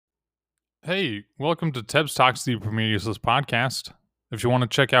Hey, welcome to Tebs Talks, the Premier Useless Podcast. If you want to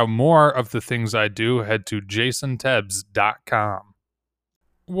check out more of the things I do, head to jasontebs.com.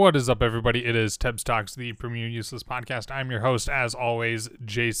 What is up, everybody? It is Tebs Talks, the Premier Useless Podcast. I'm your host, as always,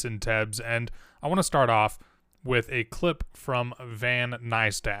 Jason Tebs, and I want to start off with a clip from Van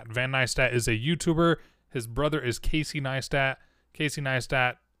Neistat. Van Neistat is a YouTuber. His brother is Casey Neistat. Casey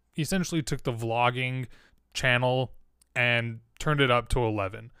Neistat essentially took the vlogging channel and turned it up to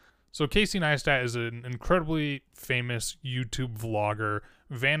 11. So Casey Neistat is an incredibly famous YouTube vlogger.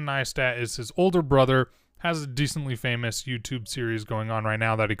 Van Neistat is his older brother, has a decently famous YouTube series going on right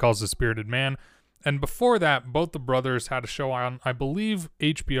now that he calls The Spirited Man. And before that, both the brothers had a show on, I believe,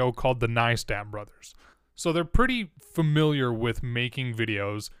 HBO called The Neistat Brothers. So they're pretty familiar with making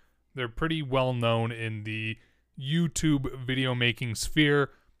videos. They're pretty well known in the YouTube video making sphere.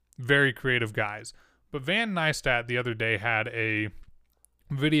 Very creative guys. But Van Neistat the other day had a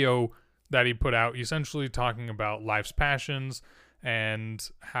video that he put out essentially talking about life's passions and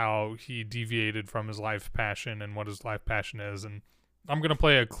how he deviated from his life passion and what his life passion is. And I'm going to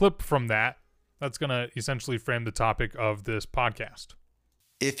play a clip from that that's going to essentially frame the topic of this podcast.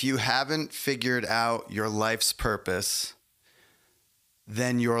 If you haven't figured out your life's purpose,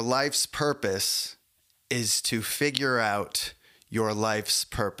 then your life's purpose is to figure out your life's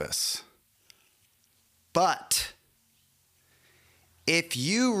purpose. But if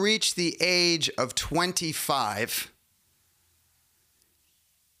you reach the age of 25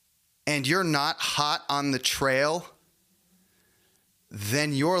 and you're not hot on the trail,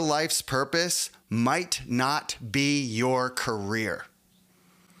 then your life's purpose might not be your career.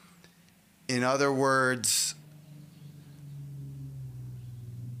 In other words,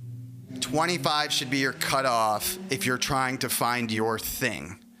 25 should be your cutoff if you're trying to find your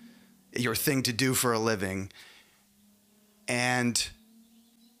thing to do for a living. And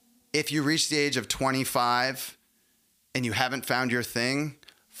if you reach the age of 25 and you haven't found your thing,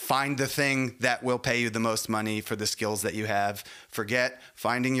 find the thing that will pay you the most money for the skills that you have. Forget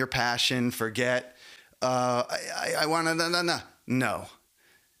finding your passion. Forget, I want to, no.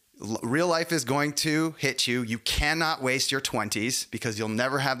 Real life is going to hit you. You cannot waste your 20s because you'll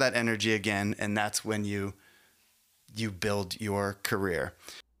never have that energy again. And that's when you build your career.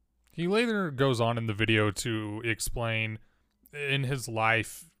 He later goes on in the video to explain in his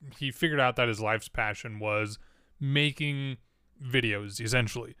life, he figured out that his life's passion was making videos,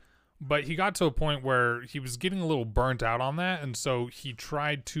 essentially. But he got to a point where he was getting a little burnt out on that, and so he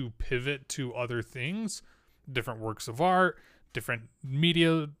tried to pivot to other things, different works of art, different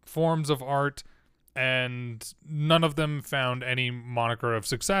media forms of art, and none of them found any moniker of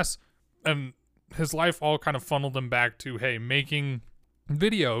success. And his life all kind of funneled him back to, hey, making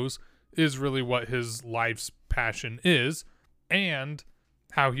videos is really what his life's passion is, and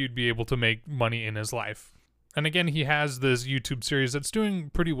how he'd be able to make money in his life. And again, he has this YouTube series that's doing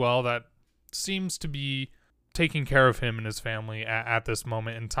pretty well, that seems to be taking care of him and his family at this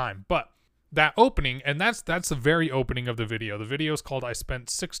moment in time. But that opening, and that's the very opening of the video. The video is called I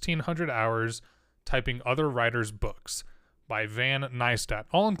Spent 1,600 Hours Typing Other Writers' Books by Van Neistat.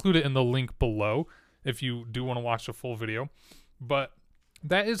 I'll include it in the link below if you do want to watch the full video. But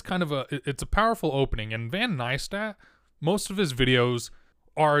that is kind of it's a powerful opening. And Van Neistat, most of his videos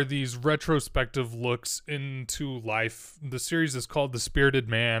are these retrospective looks into life. The series is called The Spirited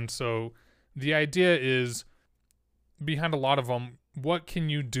Man. So the idea is, behind a lot of them, what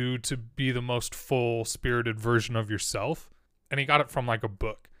can you do to be the most full spirited version of yourself? And he got it from like a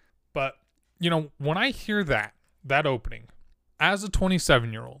book. But, when I hear that opening, as a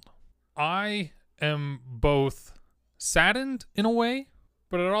 27-year-old, I am both saddened in a way,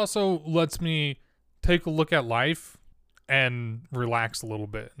 but it also lets me take a look at life and relax a little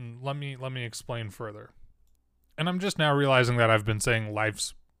bit. And let me explain further. And I'm just now realizing that I've been saying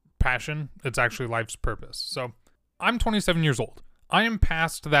life's passion. It's actually life's purpose. So I'm 27 years old. I am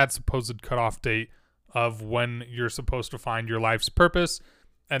past that supposed cutoff date of when you're supposed to find your life's purpose,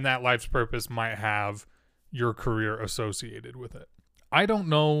 and that life's purpose might have your career associated with it. I don't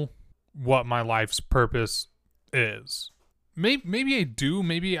know what my life's purpose is. Maybe I do.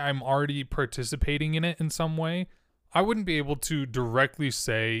 Maybe I'm already participating in it in some way. I wouldn't be able to directly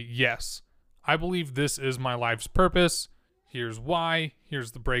say, yes, I believe this is my life's purpose. Here's why.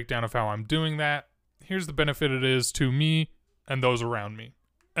 Here's the breakdown of how I'm doing that. Here's the benefit it is to me and those around me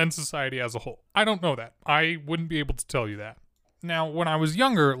and society as a whole. I don't know that. I wouldn't be able to tell you that. Now, when I was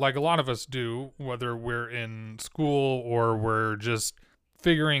younger, like a lot of us do, whether we're in school or we're just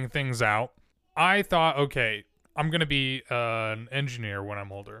figuring things out, I thought, okay, I'm going to be an engineer when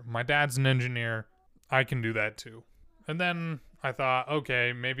I'm older. My dad's an engineer. I can do that too. And then I thought,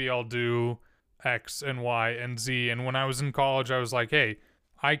 okay, maybe I'll do X and Y and Z. And when I was in college, I was like, hey,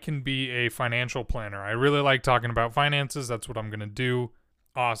 I can be a financial planner. I really like talking about finances. That's what I'm going to do.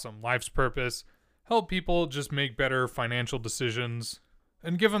 Awesome. Life's purpose. Help people just make better financial decisions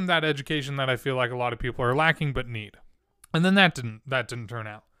and give them that education that I feel like a lot of people are lacking but need. And then that didn't turn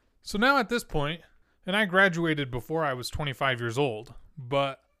out. So now at this point, and I graduated before I was 25 years old,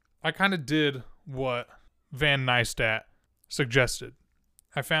 but I kind of did what Van Neistat suggested.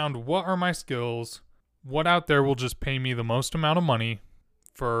 I found what are my skills, what out there will just pay me the most amount of money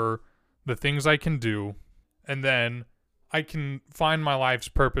for the things I can do, and then I can find my life's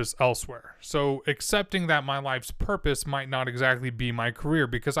purpose elsewhere. So accepting that my life's purpose might not exactly be my career,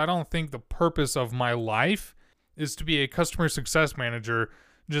 because I don't think the purpose of my life is to be a customer success manager,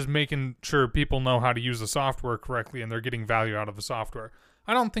 just making sure people know how to use the software correctly and they're getting value out of the software.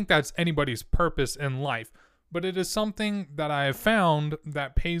 I don't think that's anybody's purpose in life, but it is something that I have found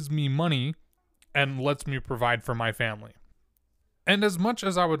that pays me money and lets me provide for my family. And as much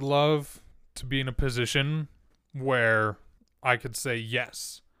as I would love to be in a position where I could say,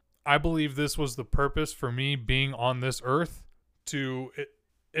 yes, I believe this was the purpose for me being on this earth, to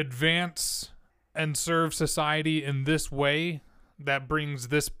advance and serve society in this way that brings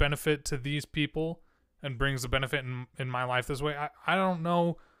this benefit to these people and brings the benefit in my life this way. I don't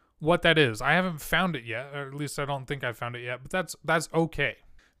know what that is. I haven't found it yet, or at least I don't think I've found it yet, but that's okay.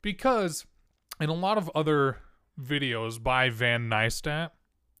 Because in a lot of other videos by Van Neistat,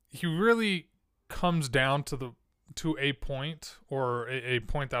 he really comes down to a point, or a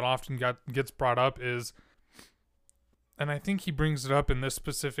point that often gets brought up is, and I think he brings it up in this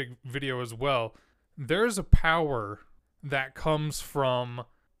specific video as well, there's a power that comes from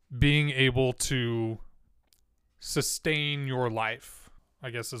being able to sustain your life, I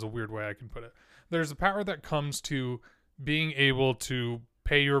guess is a weird way I can put it. There's a power that comes to being able to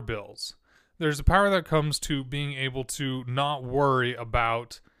pay your bills. There's a power that comes to being able to not worry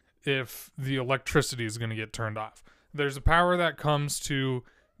about if the electricity is going to get turned off. There's a power that comes to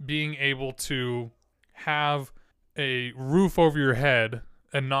being able to have a roof over your head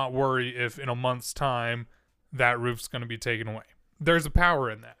and not worry if in a month's time that roof's going to be taken away. There's a power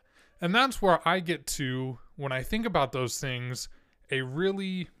in that. And that's where I get to, when I think about those things, a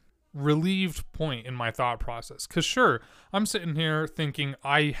really relieved point in my thought process. Because sure, I'm sitting here thinking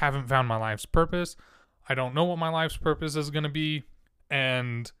I haven't found my life's purpose. I don't know what my life's purpose is going to be.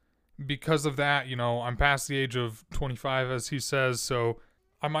 And because of that, I'm past the age of 25, as he says, so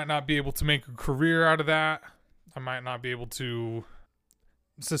I might not be able to make a career out of that. I might not be able to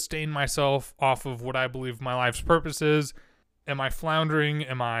sustain myself off of what I believe my life's purpose is. Am I floundering?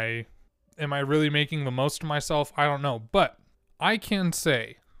 Am I really making the most of myself? I don't know. But I can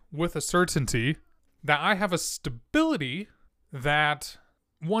say with a certainty that I have a stability that,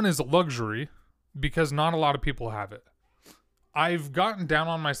 one, is a luxury, because not a lot of people have it. I've gotten down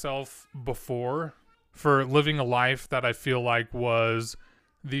on myself before for living a life that I feel like was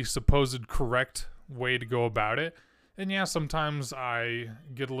the supposed correct way to go about it. And yeah, sometimes I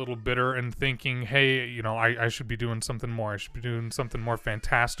get a little bitter and thinking, hey, I should be doing something more. I should be doing something more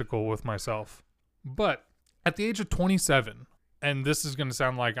fantastical with myself. But at the age of 27, and this is going to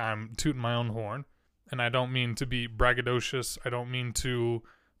sound like I'm tooting my own horn, and I don't mean to be braggadocious. I don't mean to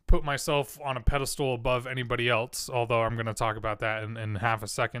put myself on a pedestal above anybody else, although I'm going to talk about that in half a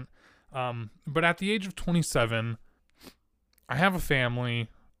second. But at the age of 27, I have a family.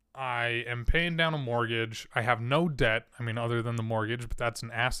 I am paying down a mortgage. I have no debt, other than the mortgage, but that's an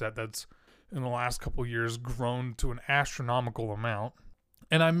asset that's in the last couple of years grown to an astronomical amount.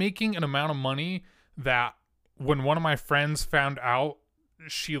 And I'm making an amount of money that when one of my friends found out,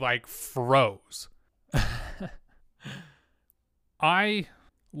 she froze. I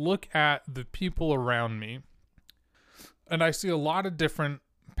look at the people around me and I see a lot of different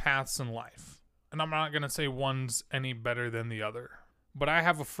paths in life. And I'm not going to say one's any better than the other. But I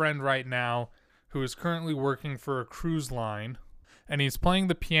have a friend right now who is currently working for a cruise line, and he's playing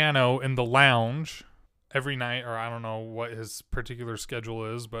the piano in the lounge every night, or I don't know what his particular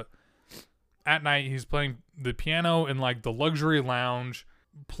schedule is, but at night he's playing the piano in the luxury lounge,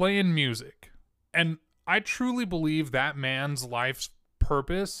 playing music. And I truly believe that man's life's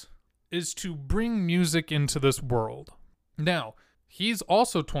purpose is to bring music into this world. Now, he's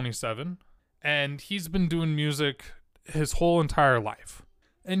also 27, and he's been doing music his whole entire life.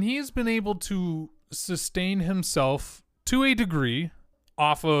 And he's been able to sustain himself to a degree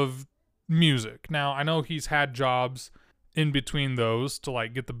off of music. Now, I know he's had jobs in between those to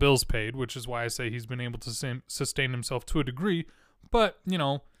get the bills paid, which is why I say he's been able to sustain himself to a degree. But,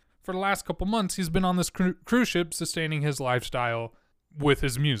 for the last couple months, he's been on this cruise ship sustaining his lifestyle with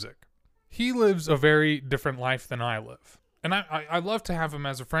his music. He lives a very different life than I live. And I love to have him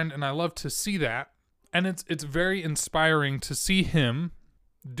as a friend, and I love to see that. And it's very inspiring to see him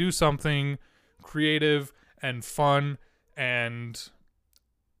do something creative and fun and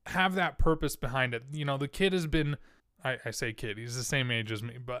have that purpose behind it. You know, the kid has been, I say kid, he's the same age as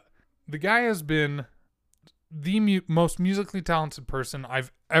me, but the guy has been the most musically talented person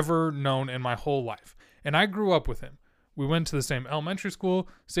I've ever known in my whole life. And I grew up with him. We went to the same elementary school,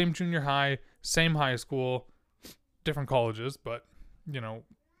 same junior high, same high school, different colleges, but, you know,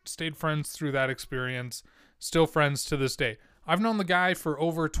 stayed friends through that experience, still friends to this day. I've known the guy for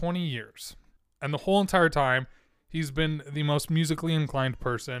over 20 years, and the whole entire time, he's been the most musically inclined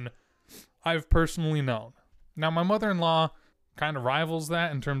person I've personally known. Now, my mother-in-law kind of rivals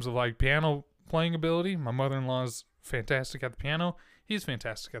that in terms of, like, piano playing ability. My mother-in-law's fantastic at the piano. He's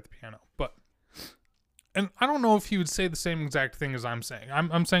fantastic at the piano, but... And I don't know if he would say the same exact thing as I'm saying.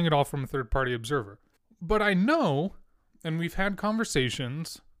 I'm saying it all from a third-party observer. But I know, and we've had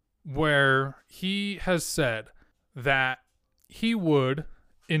conversations where he has said that he would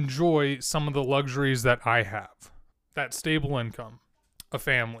enjoy some of the luxuries that I have. That stable income, a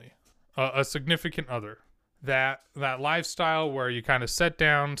family, a significant other. That lifestyle where you kind of set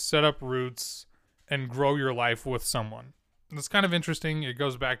down, set up roots, and grow your life with someone. It's kind of interesting. It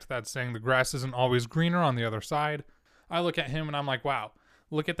goes back to that saying, the grass isn't always greener on the other side. I look at him and I'm like, wow,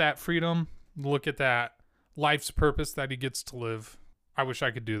 look at that freedom. Look at that life's purpose that he gets to live. I wish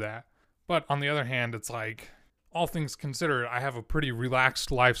I could do that. But on the other hand, it's like, all things considered, I have a pretty relaxed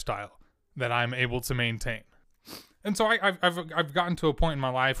lifestyle that I'm able to maintain. And so I've gotten to a point in my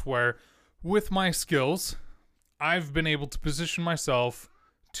life where with my skills, I've been able to position myself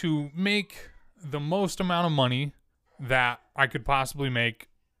to make the most amount of money that I could possibly make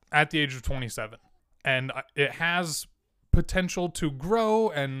at the age of 27. And it has potential to grow,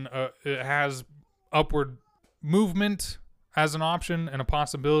 and it has upward movement as an option and a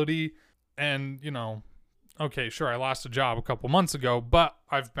possibility. And, you know, okay, sure, I lost a job a couple months ago, but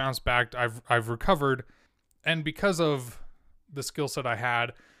I've bounced back, I've recovered. And because of the skill set I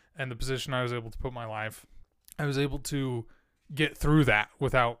had and the position I was able to put my life, I was able to get through that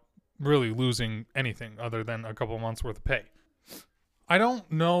without really losing anything other than a couple months worth of pay. I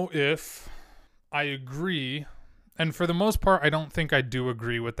don't know if I agree, and for the most part, I don't think I do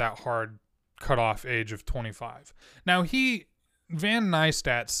agree with that hard cutoff age of 25. Now, Van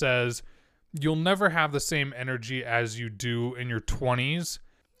Neistat says you'll never have the same energy as you do in your 20s,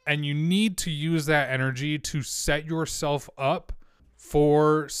 and you need to use that energy to set yourself up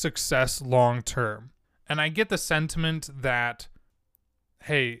for success long term. And I get the sentiment that,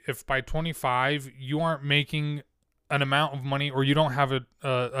 hey, if by 25 you aren't making an amount of money, or you don't have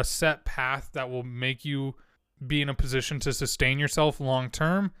a set path that will make you be in a position to sustain yourself long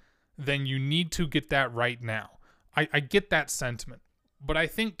term, then you need to get that right now. I get that sentiment. But I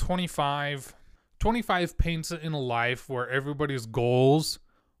think 25 paints it in a life where everybody's goals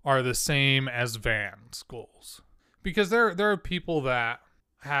are the same as Van's goals. Because there are people that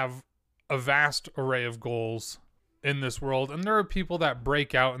have a vast array of goals in this world, and there are people that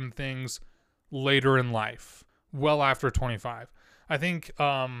break out in things later in life, well after 25. I think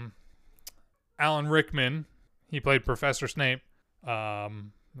Alan Rickman, he played Professor Snape.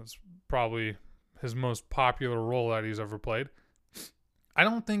 That's probably his most popular role that he's ever played. I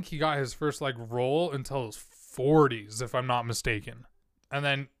don't think he got his first role until his 40s, if I'm not mistaken. And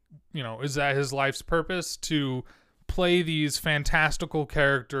then, you know, is that his life's purpose, to play these fantastical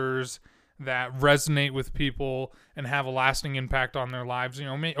characters that resonate with people and have a lasting impact on their lives? You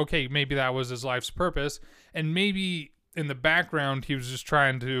know, maybe that was his life's purpose, and maybe in the background he was just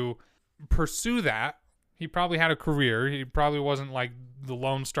trying to pursue that. He probably had a career. He probably wasn't like the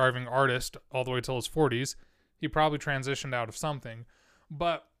lone starving artist all the way till his 40s. He probably transitioned out of something.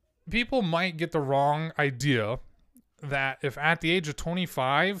 But people might get the wrong idea that if at the age of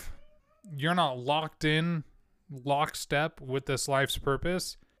 25 you're not lockstep with this life's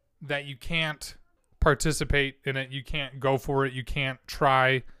purpose, that you can't participate in it, you can't go for it, you can't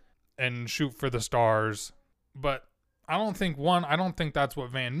try and shoot for the stars. But I don't think that's what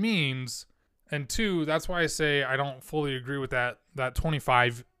Van means, and two, that's why I say I don't fully agree with that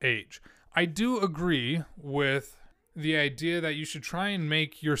 25 age. I do agree with the idea that you should try and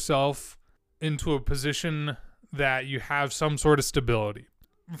make yourself into a position that you have some sort of stability.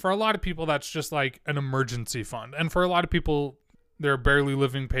 For a lot of people, that's just like an emergency fund. And for a lot of people, they're barely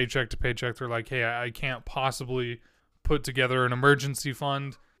living paycheck to paycheck. They're like, hey, I can't possibly put together an emergency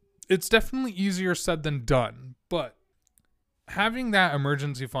fund. It's definitely easier said than done. But having that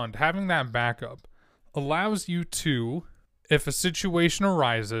emergency fund, having that backup allows you to, if a situation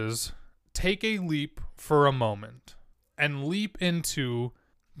arises, take a leap for a moment and leap into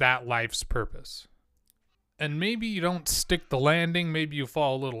that life's purpose. And maybe you don't stick the landing, maybe you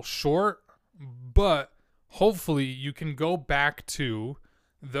fall a little short, but hopefully you can go back to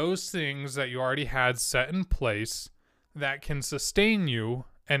those things that you already had set in place that can sustain you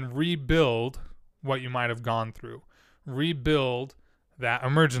and rebuild what you might have gone through. Rebuild that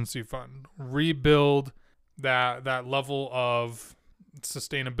emergency fund. Rebuild that level of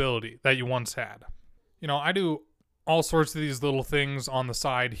sustainability that you once had. You know, I do all sorts of these little things on the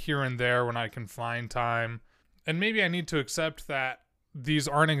side here and there when I can find time. And maybe I need to accept that these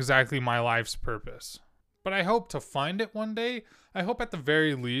aren't exactly my life's purpose. But I hope to find it one day. I hope at the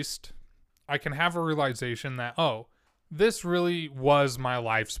very least I can have a realization that, oh, this really was my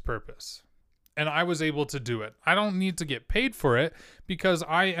life's purpose. And I was able to do it. I don't need to get paid for it because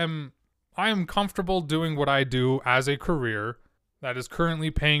I am comfortable doing what I do as a career that is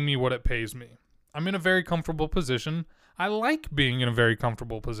currently paying me what it pays me. I'm in a very comfortable position. I like being in a very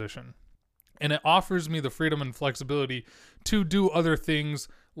comfortable position. And it offers me the freedom and flexibility to do other things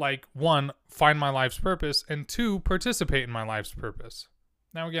like, one, find my life's purpose, and two, participate in my life's purpose.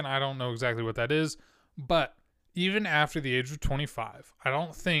 Now, again, I don't know exactly what that is, but even after the age of 25, I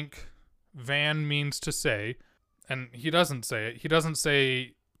don't think Van means to say, and he doesn't say it, he doesn't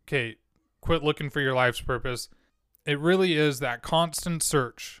say, okay, quit looking for your life's purpose. It really is that constant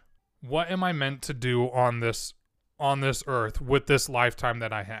search. What am I meant to do on this earth with this lifetime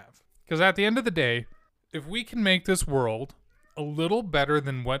that I have? Because at the end of the day, if we can make this world a little better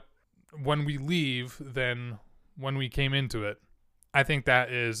than when we leave than when we came into it, I think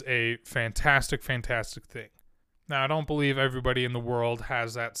that is a fantastic, fantastic thing. Now, I don't believe everybody in the world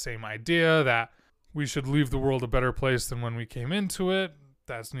has that same idea that we should leave the world a better place than when we came into it.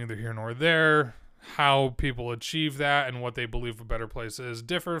 That's neither here nor there. How people achieve that and what they believe a better place is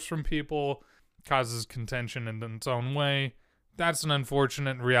differs from people, causes contention in its own way. That's an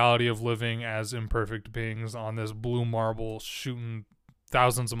unfortunate reality of living as imperfect beings on this blue marble shooting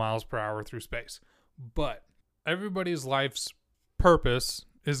thousands of miles per hour through space. But everybody's life's purpose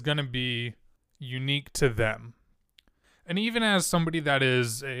is going to be unique to them. And even as somebody that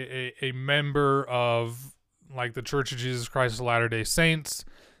is a member of like the Church of Jesus Christ of Latter-day Saints,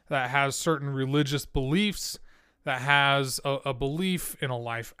 that has certain religious beliefs, that has a belief in a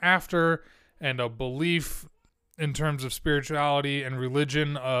life after, and a belief in terms of spirituality and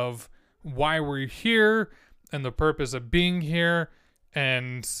religion of why we're here and the purpose of being here,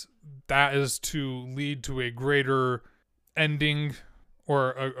 and that is to lead to a greater ending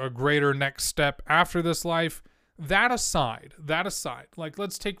or a greater next step after this life. That aside, like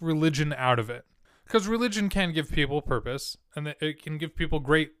let's take religion out of it, because religion can give people purpose and it can give people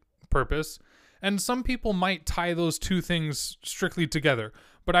great purpose, and some people might tie those two things strictly together.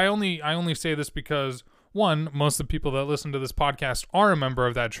 But I only say this because, one, most of the people that listen to this podcast are a member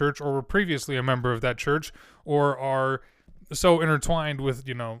of that church or were previously a member of that church or are so intertwined with,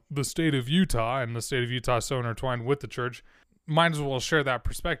 you know, the state of Utah, and the state of Utah is so intertwined with the church. Might as well share that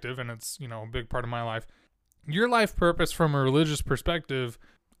perspective, and it's, you know, a big part of my life. Your life purpose from a religious perspective,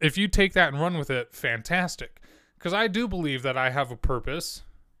 if you take that and run with it, fantastic. Because I do believe that I have a purpose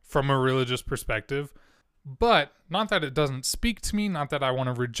from a religious perspective, but not that it doesn't speak to me, not that I want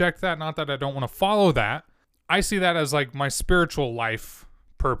to reject that, not that I don't want to follow that. I see that as like my spiritual life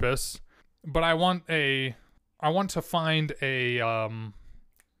purpose, but I want to find a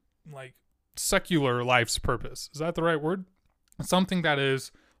like secular life's purpose. Is that the right word? Something that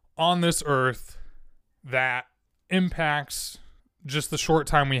is on this earth that impacts just the short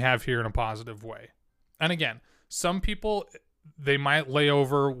time we have here in a positive way. And again, some people, they might lay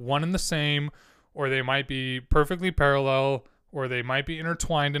over one and the same, or they might be perfectly parallel, or they might be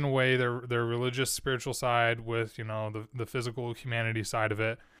intertwined in a way, their religious spiritual side with, you know, the physical humanity side of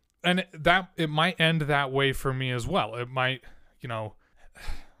it. And it might end that way for me as well. It might, you know,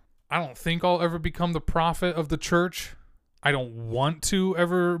 I don't think I'll ever become the prophet of the church. I don't want to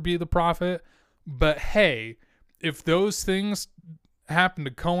ever be the prophet. But hey, if those things happen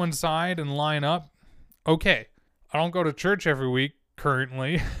to coincide and line up, okay. I don't go to church every week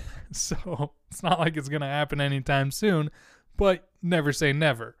currently, so it's not like it's going to happen anytime soon, but never say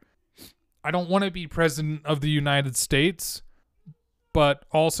never. I don't want to be president of the United States, but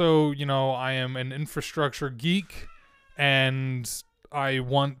also, you know, I am an infrastructure geek, and I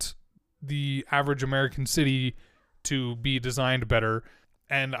want the average American city to be designed better,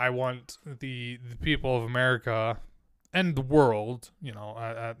 and I want the people of America and the world, you know,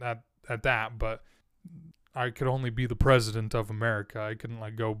 at that, but I could only be the president of America. I couldn't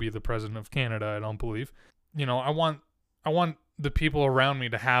like go be the president of Canada, I don't believe. You know, I want the people around me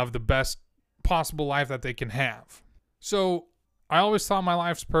to have the best possible life that they can have. So I always thought my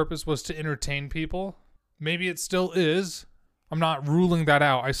life's purpose was to entertain people. Maybe it still is. I'm not ruling that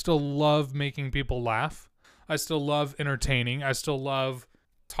out. I still love making people laugh. I still love entertaining. I still love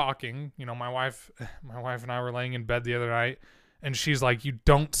talking. You know, my wife and I were laying in bed the other night, and she's like, "You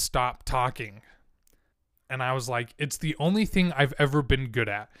don't stop talking." And I was like, it's the only thing I've ever been good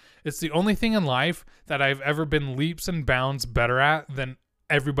at. It's the only thing in life that I've ever been leaps and bounds better at than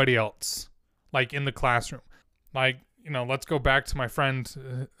everybody else, like in the classroom. Like, you know, let's go back to my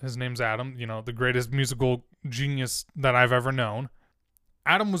friend, his name's Adam, you know, the greatest musical genius that I've ever known.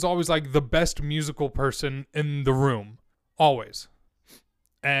 Adam was always like the best musical person in the room, always.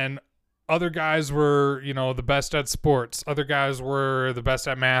 And other guys were, you know, the best at sports. Other guys were the best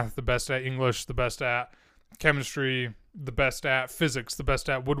at math, the best at English, the best at chemistry, the best at physics, the best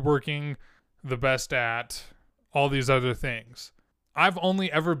at woodworking, the best at all these other things. I've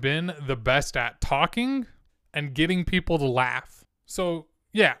only ever been the best at talking and getting people to laugh. So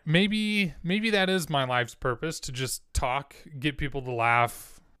yeah, maybe that is my life's purpose, to just talk, get people to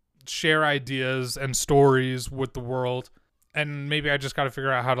laugh, share ideas and stories with the world. And maybe I just got to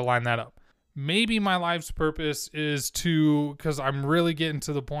figure out how to line that up. Maybe my life's purpose is to, because I'm really getting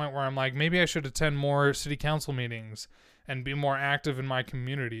to the point where I'm like, maybe I should attend more city council meetings and be more active in my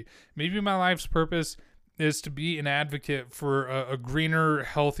community. Maybe my life's purpose is to be an advocate for a greener,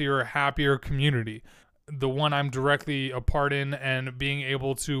 healthier, happier community, the one I'm directly a part in, and being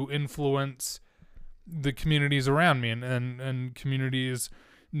able to influence the communities around me and communities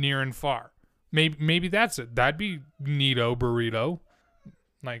near and far. Maybe that's it. That'd be neato burrito.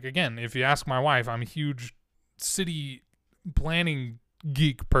 Like, again, if you ask my wife, I'm a huge city planning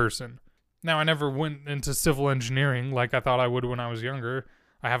geek person. Now, I never went into civil engineering like I thought I would when I was younger.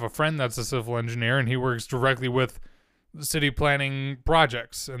 I have a friend that's a civil engineer, and he works directly with city planning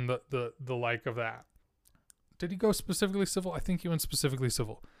projects and the like of that. Did he go specifically civil? I think he went specifically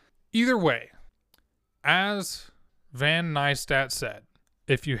civil. Either way, as Van Neistat said,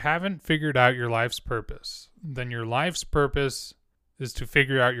 if you haven't figured out your life's purpose, then your life's purpose is to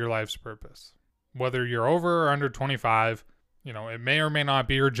figure out your life's purpose. Whether you're over or under 25, you know, it may or may not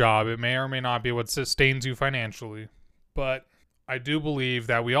be your job. It may or may not be what sustains you financially. But I do believe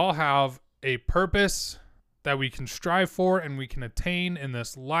that we all have a purpose that we can strive for and we can attain in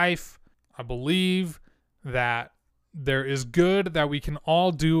this life. I believe that there is good that we can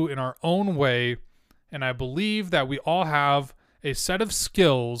all do in our own way. And I believe that we all have a set of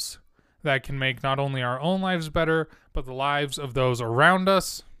skills that can make not only our own lives better, but the lives of those around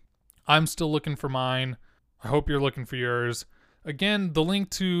us. I'm still looking for mine. I hope you're looking for yours. Again, the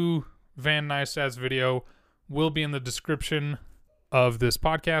link to Van Neistat's video will be in the description of this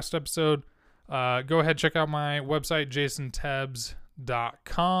podcast episode. Go ahead, check out my website,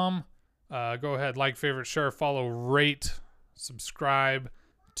 jasontebs.com. Go ahead, like, favorite, share, follow, rate, subscribe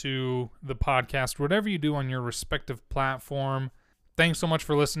to the podcast, whatever you do on your respective platform. Thanks so much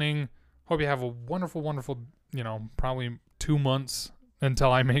for listening. Hope you have a wonderful, wonderful, you know, probably 2 months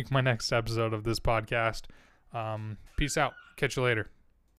until I make my next episode of this podcast. Peace out. Catch you later.